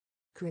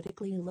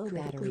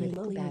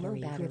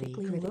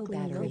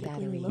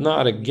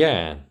Not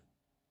again.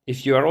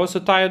 If you are also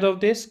tired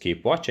of this,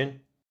 keep watching.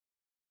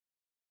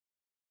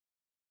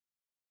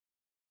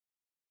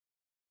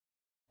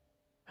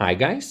 Hi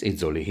guys,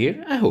 it's Oli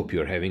here. I hope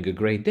you're having a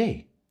great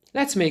day.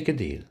 Let's make a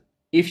deal.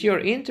 If you're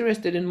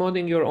interested in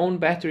modding your own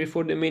battery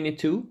for the Mini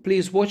 2,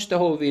 please watch the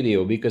whole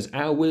video because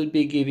I will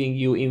be giving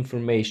you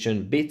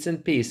information, bits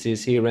and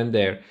pieces here and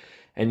there,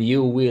 and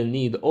you will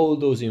need all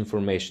those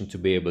information to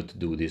be able to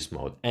do this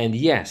mod. And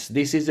yes,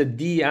 this is a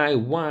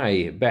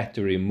DIY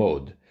battery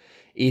mod.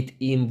 It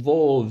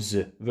involves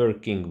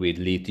working with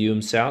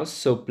lithium cells,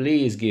 so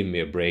please give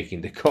me a break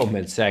in the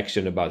comment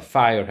section about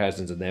fire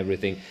hazards and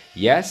everything.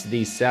 Yes,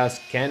 these cells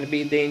can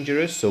be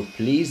dangerous, so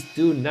please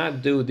do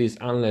not do this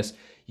unless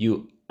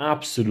you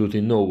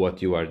absolutely know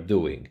what you are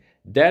doing.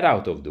 That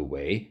out of the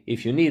way,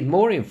 if you need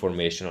more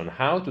information on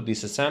how to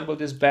disassemble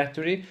this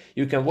battery,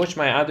 you can watch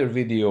my other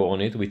video on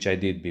it, which I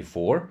did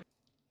before.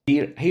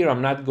 Here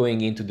I'm not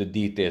going into the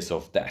details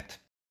of that.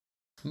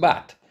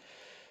 But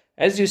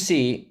as you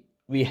see,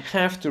 we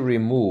have to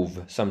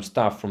remove some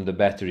stuff from the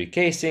battery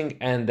casing,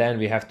 and then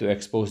we have to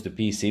expose the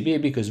PCB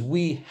because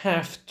we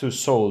have to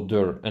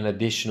solder an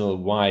additional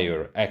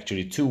wire,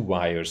 actually 2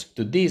 wires,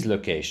 to these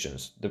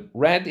locations. The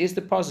red is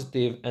the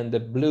positive and the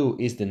blue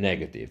is the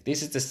negative.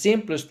 This is the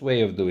simplest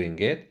way of doing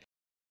it.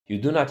 You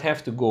do not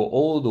have to go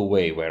all the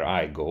way where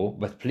I go,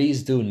 but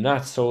please do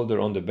not solder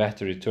on the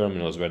battery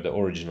terminals where the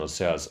original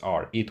cells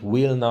are. It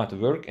will not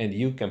work and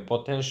you can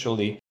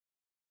potentially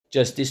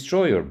just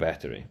destroy your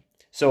battery.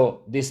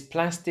 So this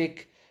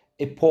plastic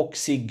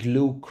epoxy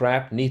glue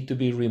crap need to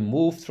be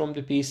removed from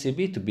the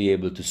PCB to be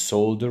able to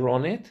solder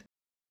on it.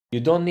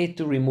 You don't need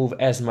to remove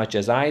as much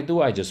as I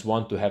do. I just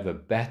want to have a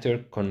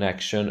better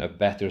connection, a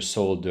better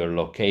solder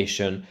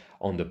location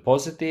on the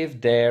positive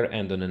there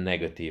and on the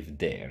negative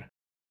there.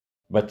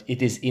 But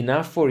it is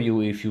enough for you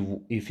if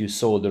you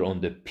solder on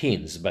the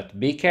pins. But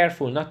be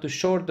careful not to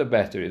short the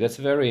battery. That's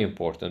very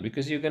important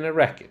because you're gonna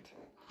wreck it.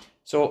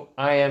 So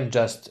I am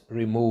just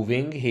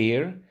removing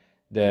here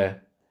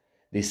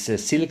this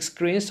silk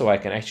screen so I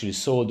can actually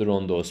solder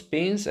on those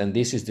pins, and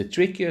this is the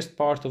trickiest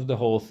part of the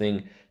whole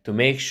thing, to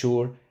make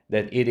sure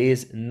that it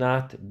is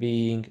not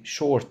being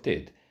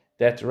shorted.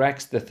 That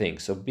wrecks the thing,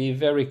 so be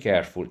very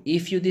careful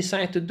if you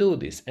decide to do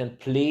this, and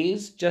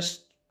please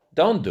just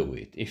don't do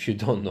it if you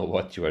don't know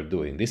what you are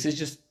doing. This is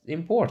just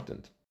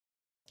important.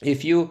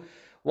 If you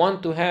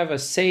want to have a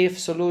safe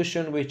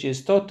solution which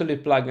is totally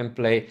plug and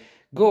play,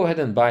 go ahead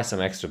and buy some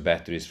extra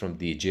batteries from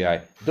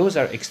DJI. Those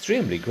are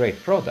extremely great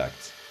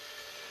products.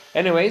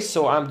 Anyway,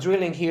 so I'm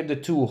drilling here the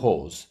 2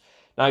 holes.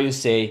 Now you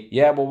say,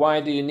 yeah, but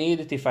why do you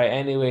need it if I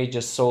anyway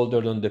just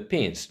soldered on the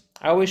pins?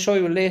 I will show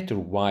you later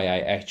why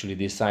I actually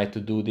decide to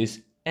do this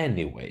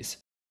anyways.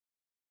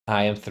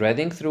 I am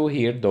threading through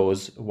here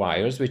those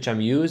wires which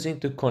I'm using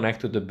to connect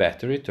to the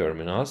battery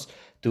terminals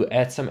to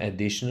add some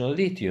additional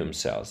lithium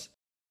cells.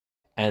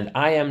 And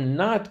I am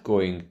not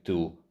going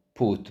to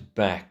put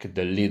back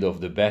the lid of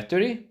the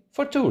battery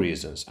for 2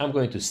 reasons. I'm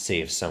going to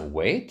save some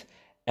weight,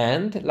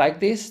 and like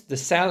this the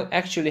cell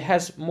actually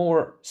has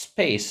more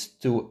space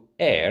to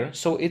air,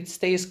 so it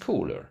stays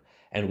cooler.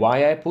 And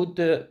why I put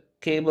the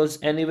cables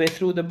anyway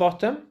through the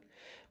bottom?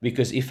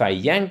 Because if I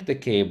yank the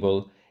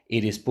cable,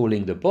 it is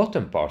pulling the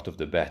bottom part of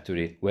the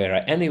battery, where I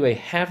anyway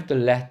have the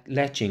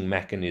latching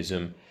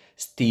mechanism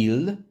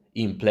still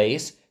in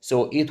place,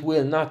 so it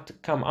will not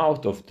come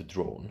out of the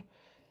drone.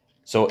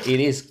 So it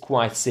is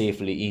quite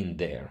safely in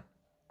there.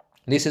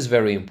 This is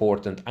very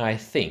important, I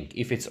think,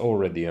 if it's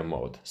already a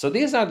mod. So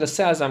these are the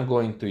cells I'm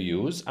going to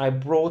use. I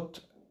brought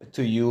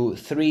to you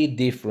 3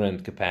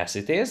 different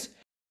capacities,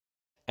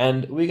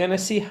 and we're gonna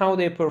see how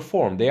they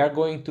perform. They are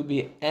going to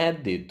be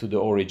added to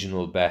the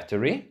original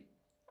battery,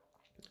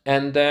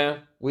 and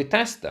we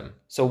test them.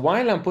 So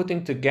while I'm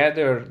putting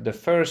together the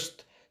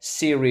first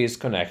series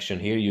connection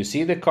here, you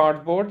see the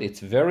cardboard.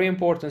 It's very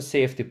important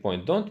safety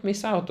point. Don't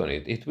miss out on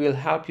it. It will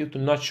help you to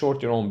not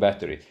short your own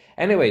battery.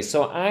 Anyway,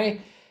 so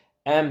I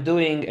am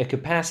doing a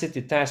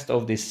capacity test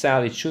of this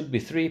cell. It should be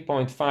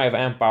 3.5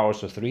 amp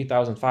hours or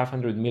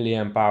 3500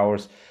 milliamp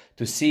hours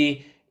to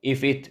see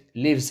if it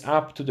lives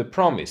up to the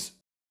promise.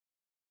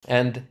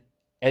 And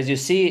as you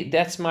see,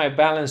 that's my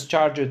balance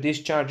charger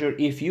discharger.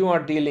 If you are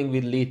dealing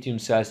with lithium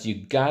cells, you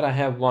gotta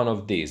have one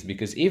of these,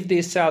 because if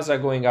these cells are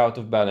going out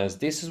of balance,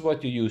 this is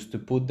what you use to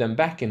put them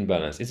back in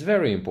balance. It's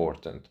very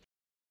important.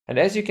 And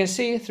as you can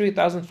see,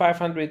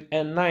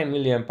 3509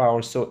 milliamp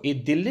hours, so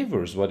it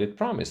delivers what it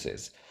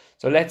promises.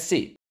 So let's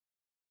see.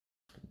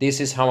 This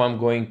is how I'm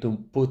going to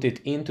put it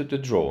into the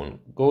drone.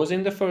 Goes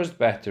in the first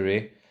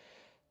battery.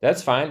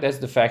 That's fine, that's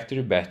the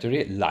factory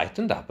battery,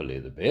 lightened up a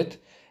little bit.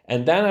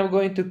 And then I'm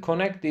going to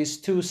connect these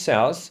 2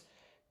 cells.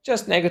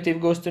 Just negative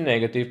goes to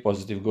negative,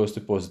 positive goes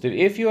to positive.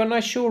 If you are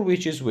not sure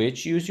which is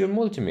which, use your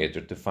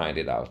multimeter to find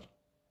it out.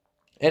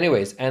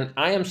 Anyways, and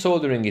I am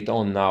soldering it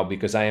on now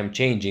because I am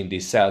changing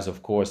these cells.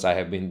 Of course, I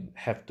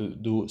have to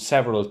do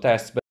several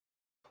tests. But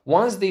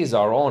Once these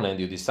are on and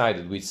you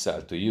decided which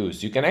cell to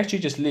use, you can actually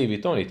just leave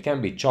it on. It can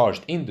be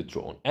charged in the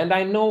drone. And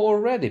I know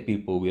already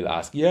people will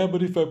ask, yeah,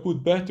 but if I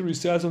put battery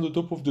cells on the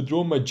top of the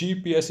drone, my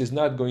GPS is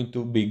not going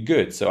to be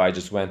good. So I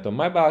just went on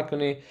my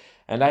balcony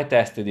and I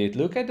tested it.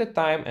 Look at the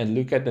time and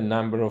look at the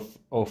number of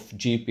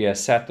GPS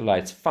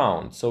satellites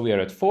found. So we are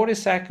at 40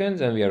 seconds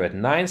and we are at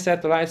 9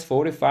 satellites,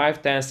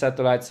 45, 10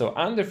 satellites. So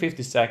under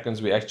 50 seconds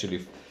we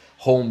actually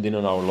homed in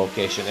on our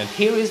location. And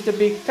here is the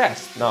big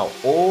test. Now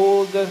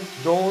all the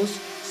drones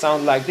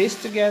sound like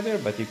this together,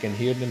 but you can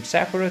hear them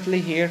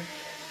separately here.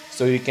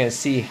 So you can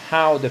see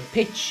how the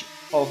pitch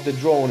of the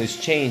drone is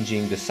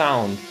changing the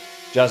sound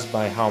just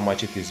by how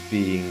much it is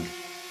being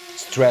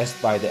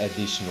stressed by the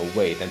additional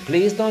weight. And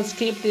please don't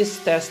skip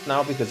this test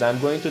now, because I'm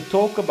going to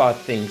talk about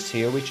things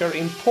here which are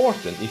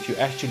important if you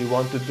actually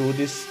want to do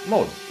this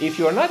mode. If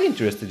you are not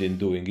interested in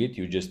doing it,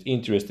 you're just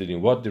interested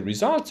in what the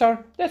results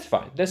are, that's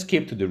fine. Let's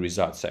skip to the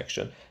results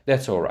section.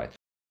 That's all right.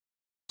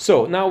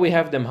 So now we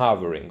have them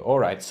hovering. All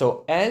right,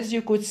 so as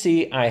you could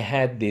see, I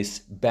had this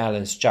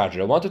balanced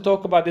charger. I want to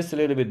talk about this a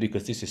little bit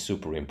because this is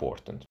super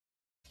important.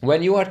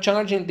 When you are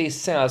charging these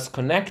cells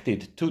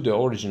connected to the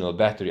original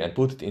battery and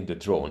put it in the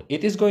drone,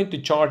 it is going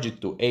to charge it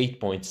to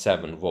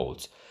 8.7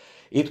 volts.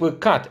 It will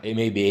cut,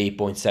 maybe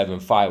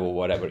 8.75 or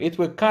whatever, it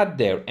will cut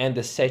there, and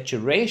the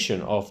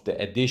saturation of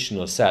the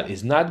additional cell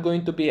is not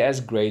going to be as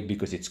great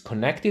because it's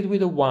connected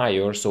with a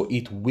wire, so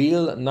it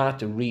will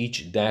not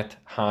reach that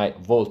high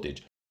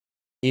voltage.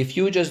 If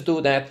you just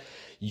do that,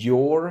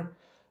 your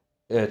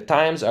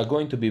times are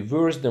going to be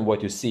worse than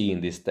what you see in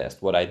this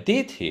test. What I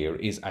did here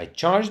is I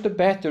charged the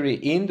battery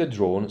in the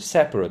drone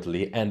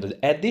separately, and the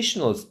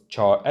additional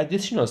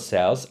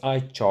cells I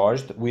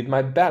charged with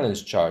my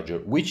balance charger,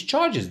 which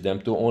charges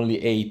them to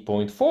only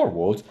 8.4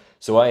 volts.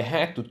 So I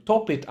had to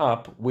top it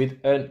up with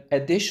an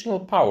additional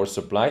power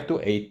supply to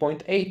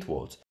 8.8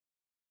 volts.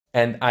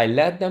 And I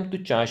let them to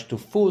charge to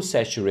full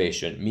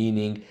saturation,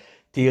 meaning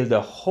till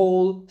the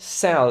whole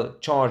cell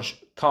charge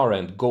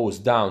current goes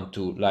down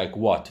to like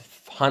what,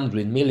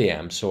 100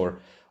 milliamps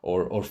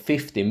or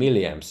 50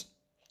 milliamps,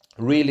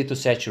 really to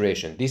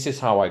saturation. This is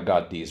how I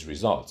got these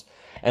results.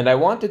 And I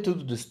wanted to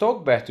do the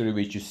stock battery,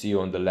 which you see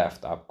on the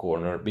left up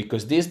corner,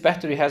 because this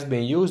battery has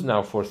been used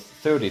now for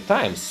 30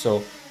 times.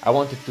 So I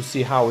wanted to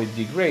see how it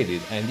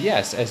degraded. And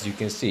yes, as you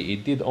can see,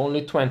 it did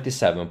only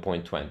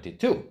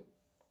 27.22.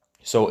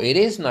 So it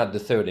is not the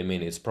 30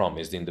 minutes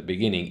promised in the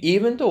beginning,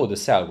 even though the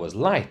cell was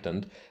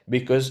lightened,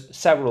 because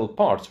several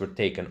parts were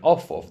taken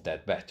off of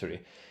that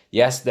battery.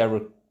 Yes, there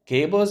were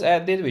cables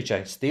added, which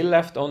I still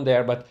left on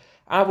there, but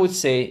I would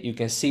say you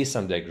can see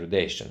some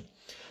degradation.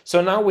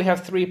 So now we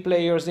have 3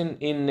 players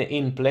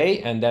in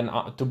play, and then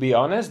to be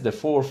honest, the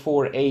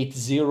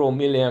 4480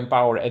 milliamp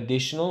hour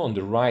additional on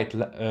the right,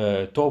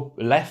 top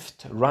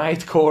left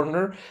right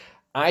corner,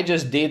 I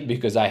just did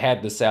because I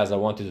had the cells, I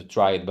wanted to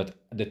try it, but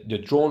the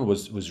drone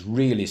was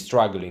really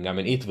struggling. I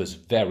mean, it was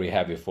very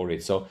heavy for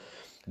it. So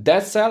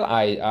that cell,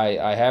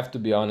 I have to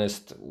be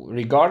honest,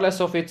 regardless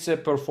of its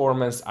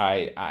performance,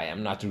 I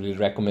am not really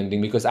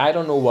recommending, because I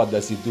don't know what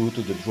does it do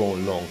to the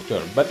drone long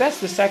term. But that's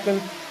the second,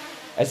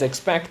 as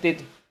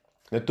expected.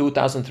 The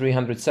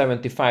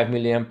 2375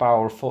 milliamp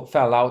hour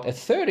fell out at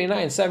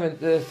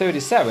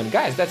 39.37.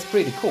 Guys, that's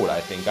pretty cool,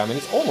 I think. I mean,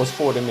 it's almost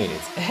 40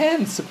 minutes.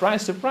 And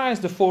surprise, surprise,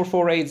 the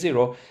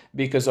 4480,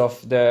 because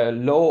of the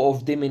law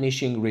of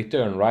diminishing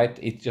return, right?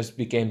 It just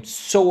became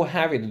so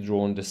heavy, the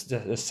drone.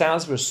 The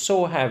cells were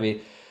so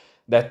heavy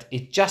that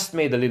it just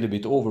made a little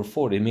bit over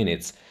 40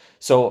 minutes.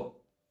 So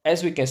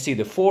as we can see,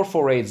 the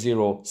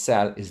 4480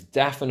 cell is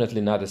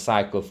definitely not a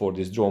cycle for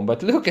this drone.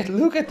 But look at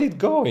it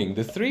going.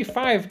 The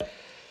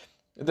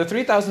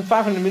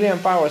 3500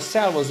 milliamp hour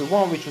cell was the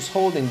one which was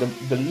holding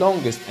the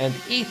longest, and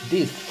it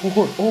did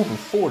for over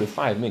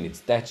 45 minutes.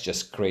 That's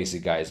just crazy,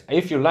 guys.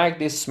 If you like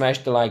this, smash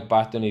the like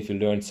button. If you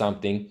learned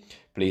something,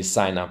 please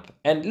sign up.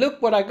 And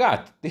look what I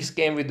got. This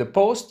came with the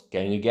post.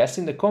 Can you guess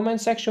in the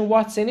comment section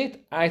what's in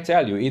it? I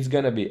tell you, it's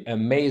gonna be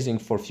amazing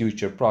for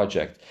future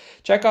projects.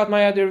 Check out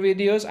my other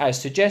videos. I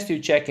suggest you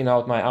checking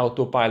out my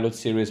autopilot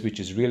series, which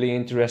is really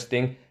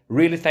interesting.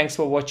 Really, thanks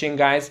for watching,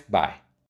 guys. Bye.